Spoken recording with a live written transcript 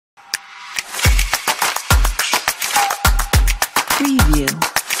Preview.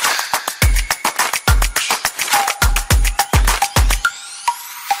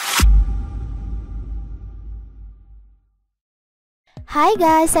 Hi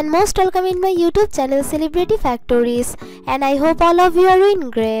guys, and most welcome in my YouTube channel Celebrity Factories, and I hope all of you are doing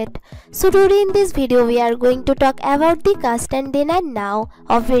great. So today in this video we are going to talk about the cast and then and now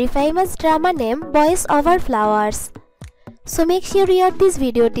of very famous drama named Boys Over Flowers. So make sure you watch this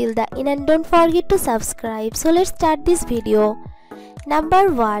video till the end and don't forget to subscribe. So let's start this video.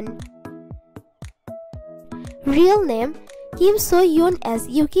 Number 1. Real name Kim So-eun as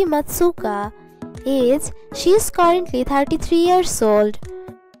Yuki Matsuka. Age, she is currently 33 years old.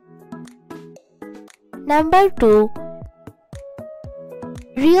 Number 2.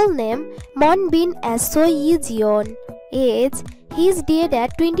 Real name Monbin as So Yi-jeon. Age, he is dead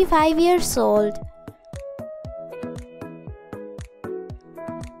at 25 years old.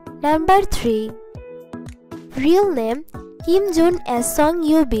 Number 3. Real name Kim Joon as Song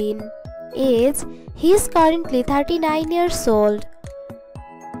Yoo-bin. Age, he is currently 39 years old.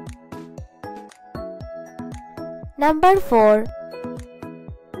 Number 4.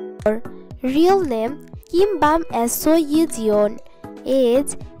 Real name Kim Bam as So Yi-jeon.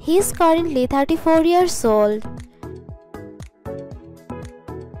 Age, he is currently 34 years old.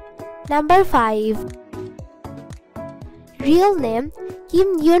 Number 5. Real name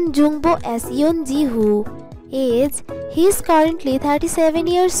Kim Hyun-joong as Yoon Ji-hoo. Age, he is currently 37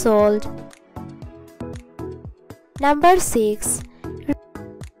 years old. Number 6.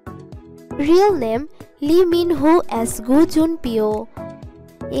 Real name Lee Min-ho as Go Jun-pyo.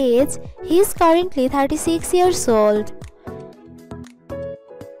 Age, he is currently 36 years old.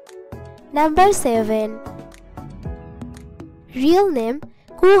 Number 7. Real name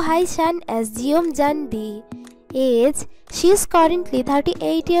Koo Hye-sun as Jeom Jan-di. Age, she is currently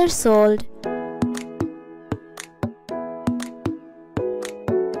 38 years old.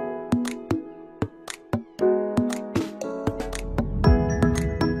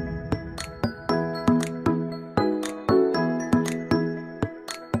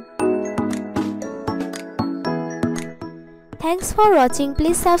 Thanks for watching.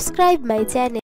 Please subscribe my channel.